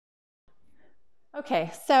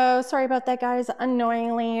Okay, so sorry about that, guys.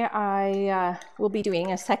 Unknowingly, I will be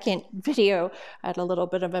doing a second video. I had a little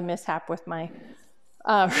bit of a mishap with my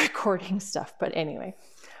recording stuff, but anyway.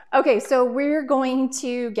 Okay, so we're going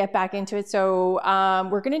to get back into it. So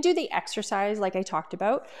we're going to do the exercise like I talked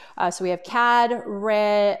about. So we have cadmium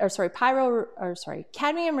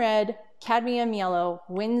red, cadmium yellow,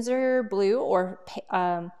 Windsor blue, or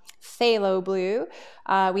phthalo blue.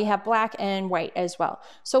 We have black and white as well.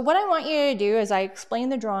 So what I want you to do is I explain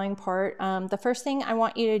the drawing part. The first thing I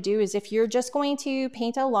want you to do is if you're just going to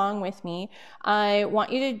paint along with me, I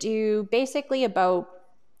want you to do basically about,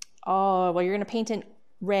 you're going to paint in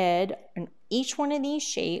red in each one of these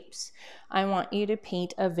shapes. I want you to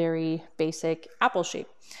paint a very basic apple shape.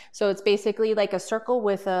 So it's basically like a circle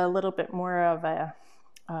with a little bit more of a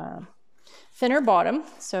thinner bottom.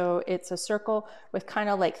 So it's a circle with kind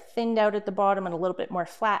of like thinned out at the bottom and a little bit more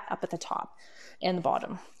flat up at the top and the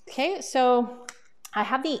bottom. Okay, so I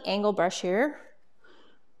have the angle brush here.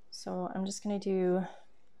 So I'm just going to do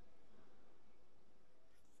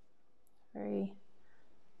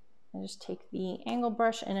I just take the angle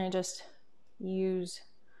brush and I just use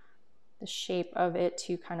the shape of it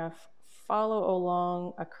to kind of follow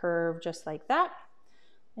along a curve just like that.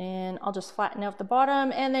 And I'll just flatten out the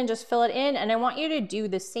bottom and then just fill it in. And I want you to do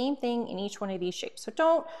the same thing in each one of these shapes. So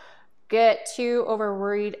don't get too over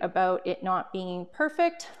worried about it not being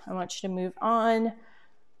perfect. I want you to move on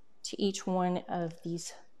to each one of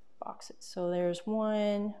these boxes. So there's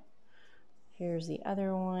one, here's the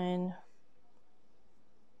other one.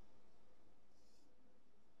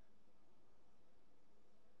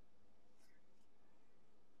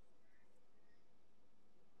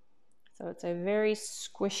 So it's a very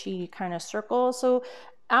squishy kind of circle. So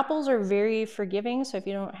apples are very forgiving. So if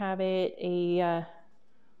you don't have it if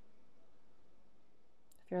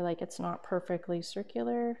you're like, it's not perfectly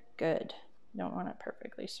circular, good. You don't want it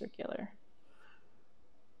perfectly circular.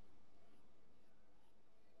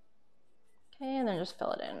 Okay, and then just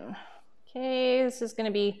fill it in. Okay, this is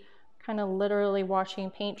gonna be kind of literally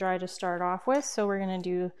watching paint dry to start off with. So we're gonna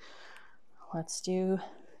do, let's do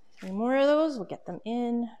 3 more of those. We'll get them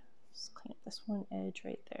in. Just clean up this one edge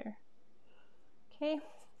right there. Okay.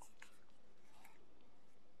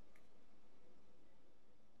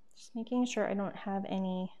 Just making sure I don't have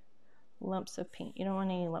any lumps of paint. You don't want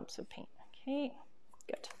any lumps of paint. Okay,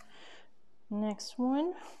 good. Next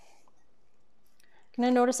one. Gonna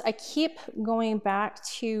notice I keep going back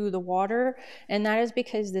to the water, and that is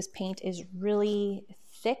because this paint is really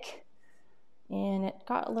thick and it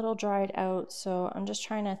got a little dried out. So I'm just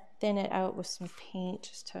trying to thin it out with some paint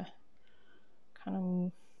just to kind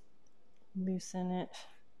of loosen it.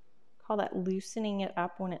 Call that loosening it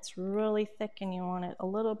up when it's really thick and you want it a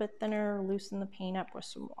little bit thinner. Loosen the paint up with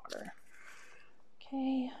some water.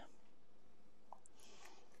 Okay.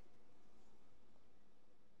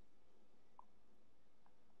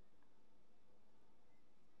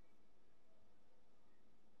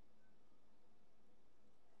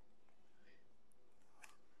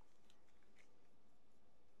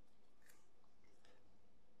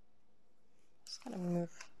 Just gotta move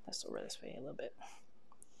this over this way a little bit.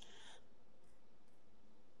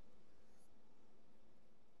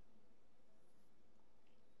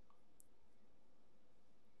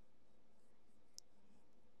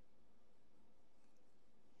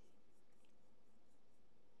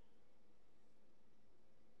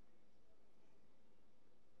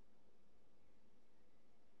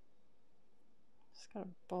 Just got a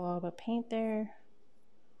blob of paint there.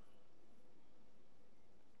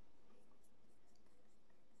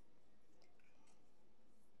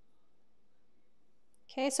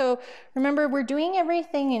 Okay, so remember we're doing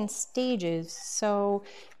everything in stages. So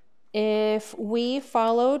if we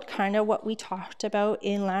followed kind of what we talked about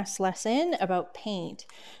in last lesson about paint,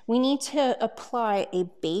 we need to apply a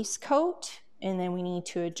base coat, and then we need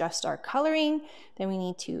to adjust our coloring, then we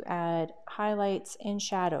need to add highlights and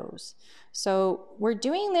shadows. So we're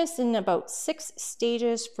doing this in about 6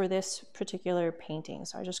 stages for this particular painting.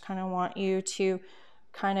 So I just kind of want you to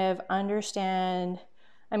kind of understand.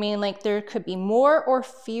 I mean, like there could be more or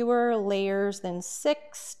fewer layers than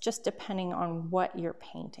 6, just depending on what you're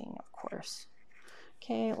painting, of course.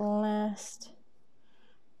 Okay, last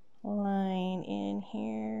line in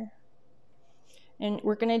here. And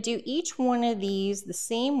we're gonna do each one of these the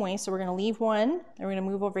same way. So we're gonna leave one, then we're gonna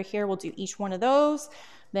move over here, we'll do each one of those.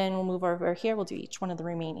 Then we'll move over here, we'll do each one of the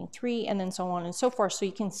remaining 3, and then so on and so forth, so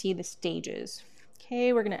you can see the stages.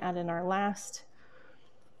 Okay, we're gonna add in our last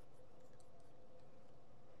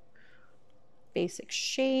basic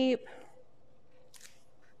shape.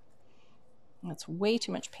 That's way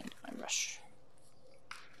too much paint on my brush.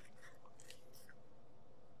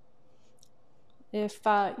 If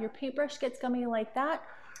your paintbrush gets gummy like that,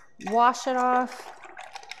 wash it off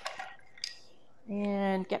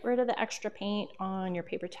and get rid of the extra paint on your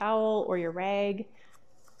paper towel or your rag.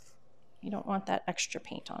 You don't want that extra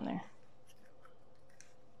paint on there.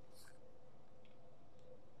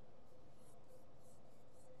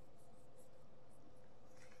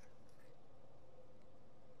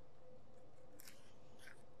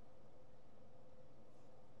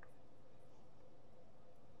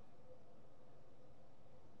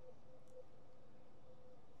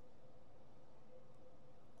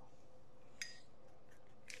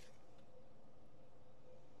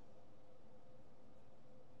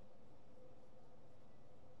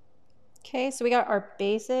 Okay, so we got our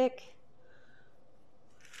basic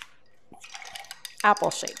apple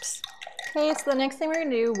shapes. Okay, so the next thing we're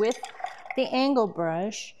gonna do with the angle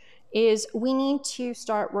brush is we need to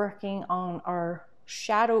start working on our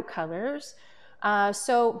shadow colors.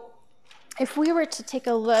 So if we were to take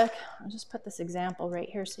a look, I'll just put this example right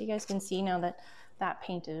here so you guys can see now that that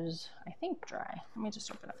paint is, I think, dry. Let me just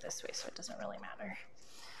open up this way so it doesn't really matter.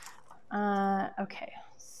 Okay,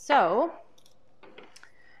 so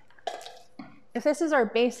if this is our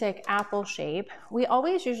basic apple shape, we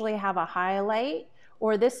always usually have a highlight,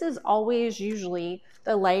 or this is always usually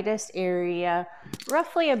the lightest area,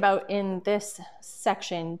 roughly about in this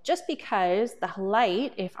section, just because the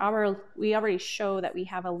light, if we already show that we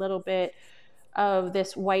have a little bit of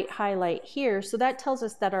this white highlight here, so that tells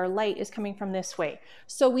us that our light is coming from this way.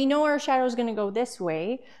 So we know our shadow is going to go this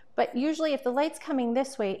way, but usually if the light's coming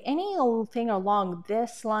this way, anything along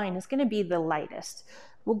this line is going to be the lightest.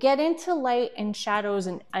 We'll get into light and shadows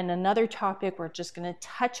in another topic. We're just going to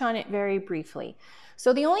touch on it very briefly.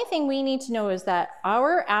 So the only thing we need to know is that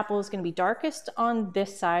our apple is going to be darkest on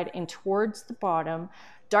this side and towards the bottom,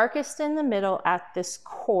 darkest in the middle at this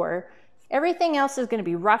core. Everything else is going to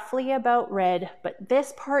be roughly about red, but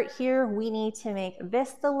this part here, we need to make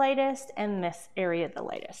this the lightest and this area the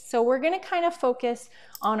lightest. So we're going to kind of focus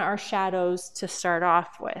on our shadows to start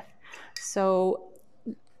off with. So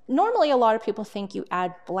normally a lot of people think you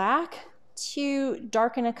add black to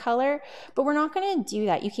darken a color, but we're not going to do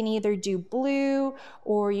that. You can either do blue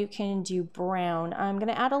or you can do brown. I'm going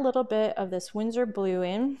to add a little bit of this Windsor blue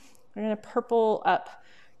in. We're going to purple up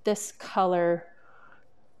this color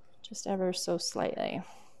just ever so slightly.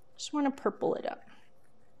 Just want to purple it up.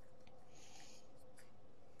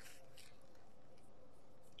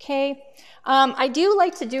 Okay, I do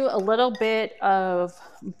like to do a little bit of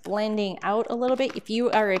blending out a little bit. If you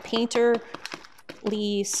are a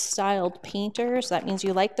painterly styled painter, so that means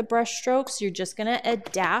you like the brush strokes, you're just gonna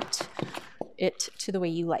adapt it to the way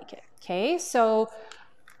you like it. Okay, so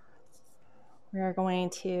we are going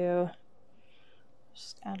to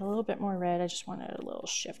just add a little bit more red. I just want it a little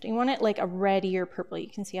shift. You want it like a reddier purple. You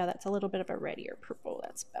can see how that's a little bit of a reddier purple.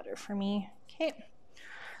 That's better for me. Okay.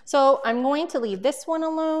 So I'm going to leave this one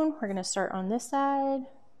alone. We're going to start on this side.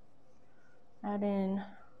 Add in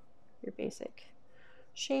your basic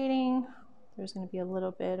shading. There's going to be a little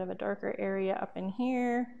bit of a darker area up in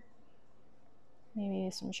here. Maybe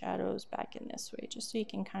some shadows back in this way, just so you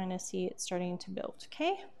can kind of see it starting to build,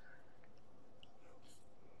 okay?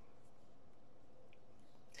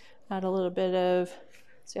 Add a little bit of,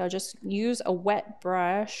 so I'll just use a wet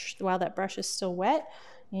brush while that brush is still wet.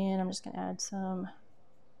 And I'm just going to add some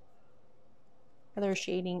other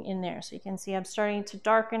shading in there. So you can see I'm starting to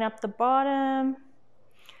darken up the bottom.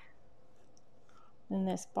 And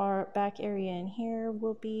this back area in here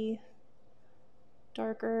will be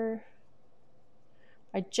darker.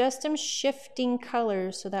 I just am shifting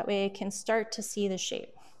colors so that way I can start to see the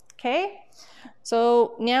shape. Okay,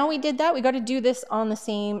 so now we did that. We got to do this on the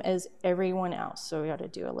same as everyone else. So we got to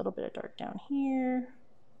do a little bit of dark down here.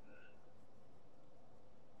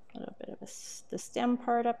 A little bit of the stem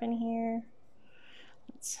part up in here.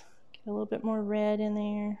 Let's get a little bit more red in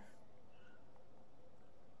there.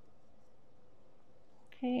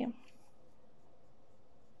 Okay.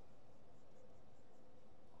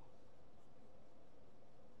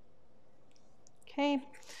 Okay,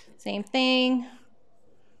 same thing.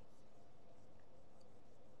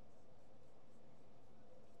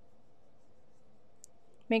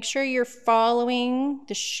 Make sure you're following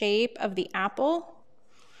the shape of the apple.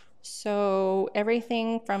 So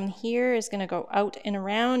everything from here is going to go out and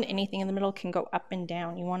around. Anything in the middle can go up and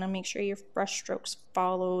down. You want to make sure your brush strokes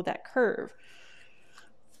follow that curve.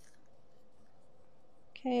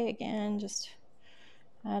 Okay, again, just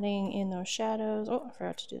adding in those shadows. Oh, I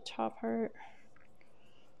forgot to do the top part.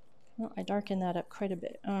 Oh, I darkened that up quite a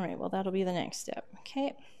bit. All right, well, that'll be the next step.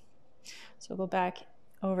 Okay, so go back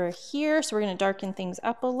over here. So we're going to darken things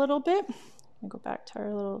up a little bit. Go back to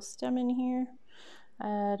our little stem in here.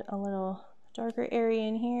 Add a little darker area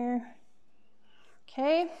in here.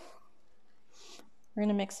 Okay. We're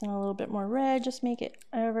gonna mix in a little bit more red, just make it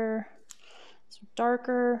ever so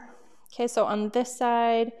darker. Okay, so on this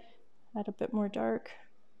side, add a bit more dark.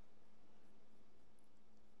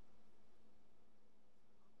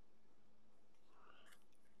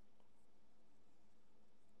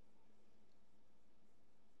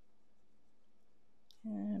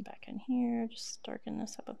 And back in here, just darken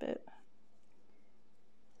this up a bit.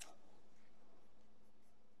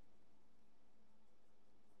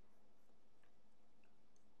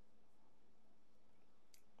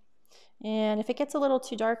 And if it gets a little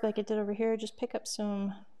too dark like it did over here, just pick up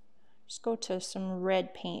some, just go to some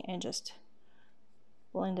red paint and just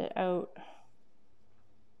blend it out.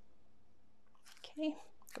 Okay,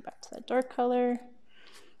 go back to that dark color.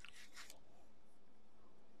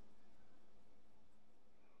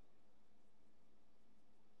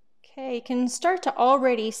 Okay, you can start to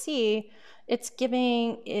already see it's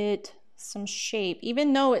giving it some shape,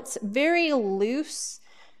 even though it's very loose.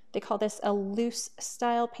 They call this a loose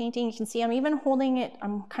style painting. You can see I'm even holding it,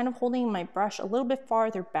 I'm kind of holding my brush a little bit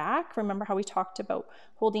farther back. Remember how we talked about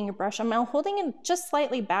holding your brush? I'm now holding it just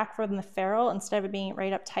slightly back from the ferrule instead of being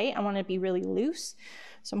right up tight. I want it to be really loose.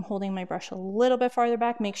 So I'm holding my brush a little bit farther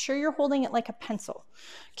back. Make sure you're holding it like a pencil.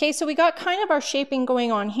 Okay, so we got kind of our shaping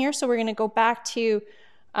going on here. So we're gonna go back to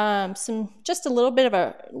just a little bit of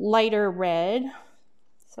a lighter red.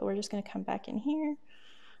 So we're just gonna come back in here,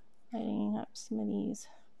 lighting up some of these.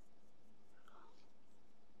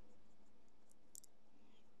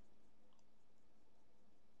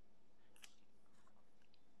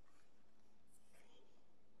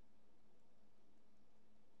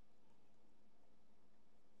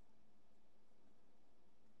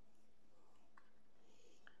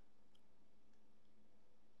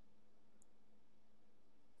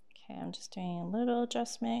 Okay, I'm just doing a little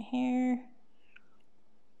adjustment here.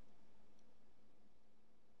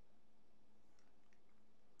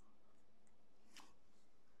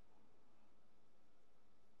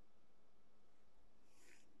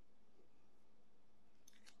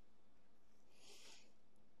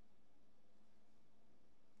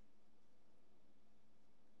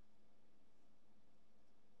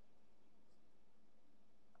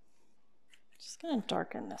 Just gonna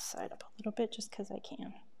darken this side up a little bit just because I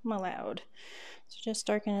can. I'm allowed. So just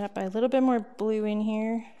darken it up by a little bit more blue in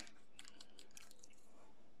here.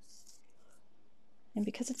 And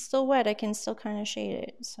because it's still wet, I can still kind of shade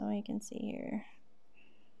it. So you can see here.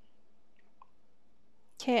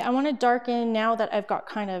 Okay, I want to darken now that I've got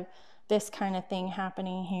kind of this kind of thing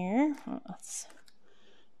happening here. Let's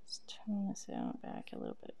turn this out back a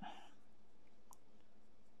little bit.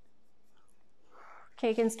 Okay,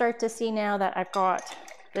 you can start to see now that I've got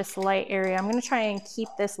this light area. I'm going to try and keep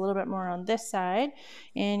this a little bit more on this side.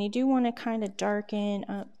 And you do want to kind of darken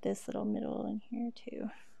up this little middle in here too.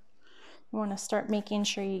 You want to start making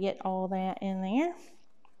sure you get all that in there.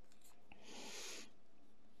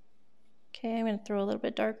 Okay, I'm going to throw a little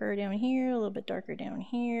bit darker down here, a little bit darker down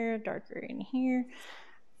here, darker in here.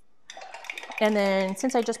 And then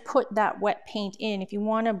since I just put that wet paint in, if you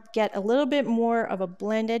want to get a little bit more of a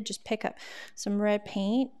blended, just pick up some red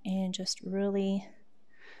paint and just really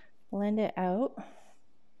blend it out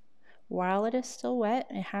while it is still wet.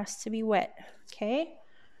 It has to be wet, okay?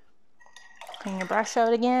 Bring your brush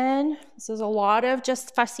out again. This is a lot of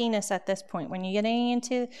just fussiness at this point. When you're getting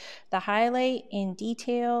into the highlight in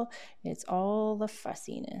detail, it's all the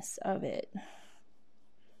fussiness of it.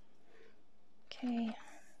 Okay.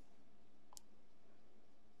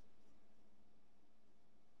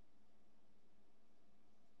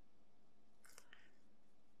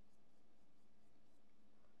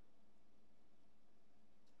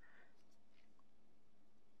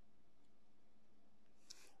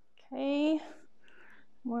 Okay.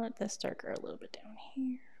 I want this darker a little bit down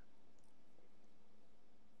here.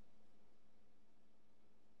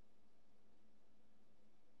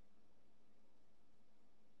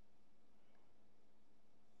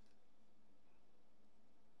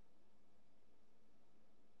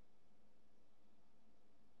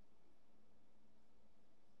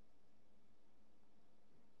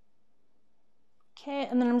 Okay,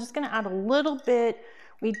 and then I'm just going to add a little bit.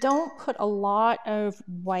 We don't put a lot of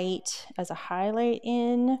white as a highlight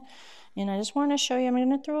in, and I just want to show you, I'm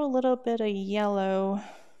going to throw a little bit of yellow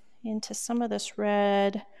into some of this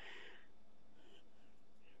red.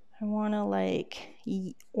 I want to like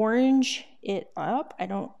orange it up.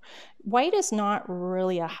 White is not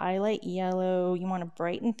really a highlight. Yellow, you want to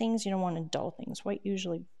brighten things, you don't want to dull things. White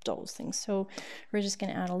usually dulls things. So we're just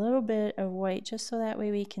going to add a little bit of white just so that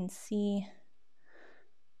way we can see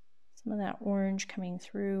some of that orange coming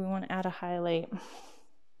through. We want to add a highlight, maybe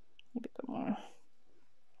a bit more.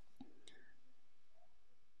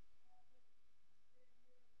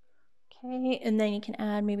 Okay, and then you can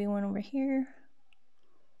add maybe one over here.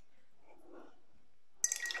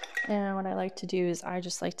 And what I like to do is I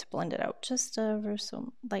just like to blend it out just ever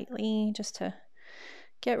so lightly, just to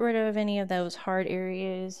get rid of any of those hard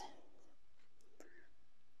areas.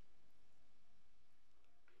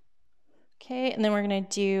 Okay, and then we're gonna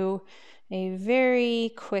do a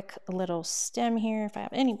very quick little stem here if I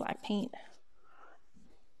have any black paint.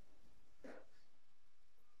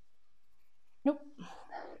 Nope.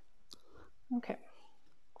 Okay.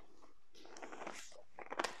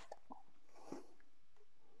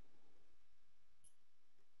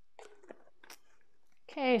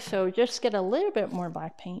 Okay, so just get a little bit more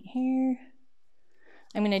black paint here.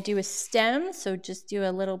 I'm gonna do a stem, so just do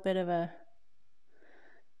a little bit of a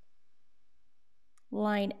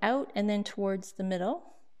line out and then towards the middle.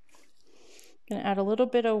 Gonna add a little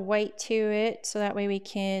bit of white to it so that way we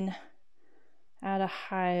can add a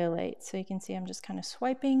highlight. So you can see I'm just kind of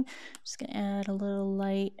swiping. Just gonna add a little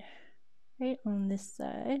light right on this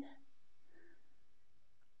side.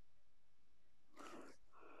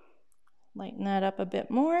 Lighten that up a bit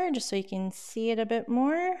more just so you can see it a bit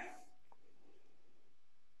more.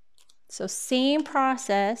 So same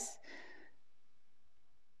process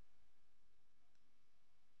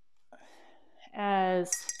as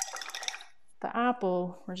the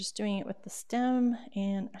apple. We're just doing it with the stem,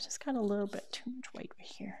 and I just got a little bit too much white right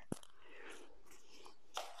here.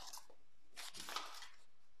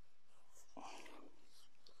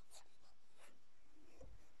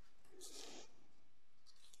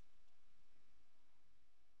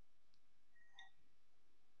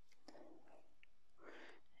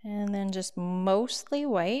 And then just mostly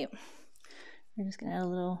white. We're just gonna add a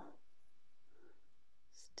little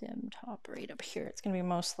stem top right up here. It's gonna be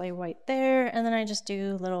mostly white there, and then I just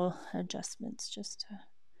do little adjustments just to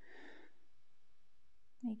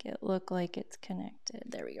make it look like it's connected.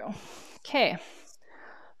 There we go. Okay,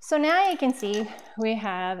 so now you can see we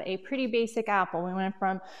have a pretty basic apple. We went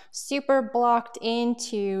from super blocked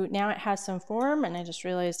into now it has some form, and I just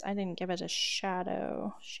realized I didn't give it a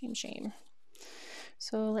shadow. Shame, shame.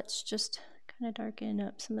 So let's just kind of darken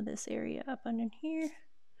up some of this area up under here.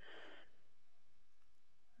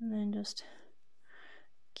 And then just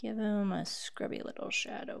give them a scrubby little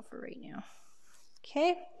shadow for right now.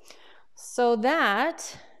 Okay, so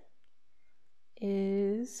that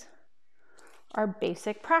is our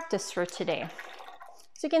basic practice for today.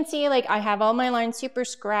 So you can see like I have all my lines super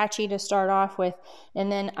scratchy to start off with,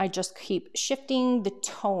 and then I just keep shifting the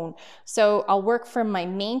tone. So I'll work from my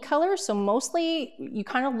main color. So mostly you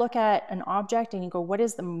kind of look at an object and you go, what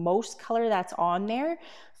is the most color that's on there?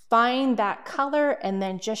 Find that color and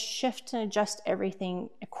then just shift and adjust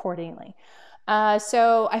everything accordingly.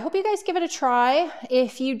 So I hope you guys give it a try.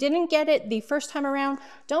 If you didn't get it the first time around,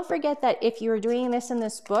 don't forget that if you're doing this in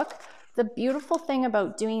this book, the beautiful thing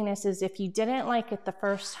about doing this is if you didn't like it the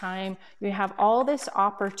first time, you have all this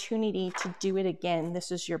opportunity to do it again.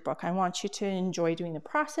 This is your book. I want you to enjoy doing the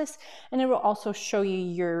process, and it will also show you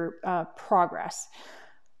your progress.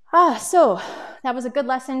 So that was a good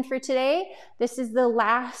lesson for today. This is the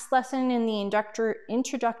last lesson in the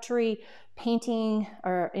introductory painting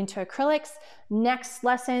or into acrylics. Next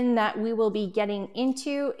lesson that we will be getting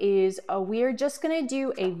into is we're just going to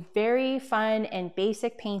do a very fun and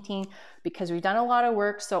basic painting because we've done a lot of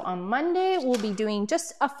work. So on Monday, we'll be doing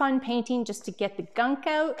just a fun painting just to get the gunk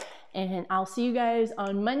out. And I'll see you guys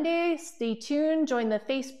on Monday. Stay tuned. Join the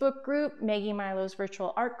Facebook group, Maggie Mylow's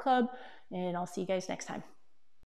Virtual Art Club. And I'll see you guys next time.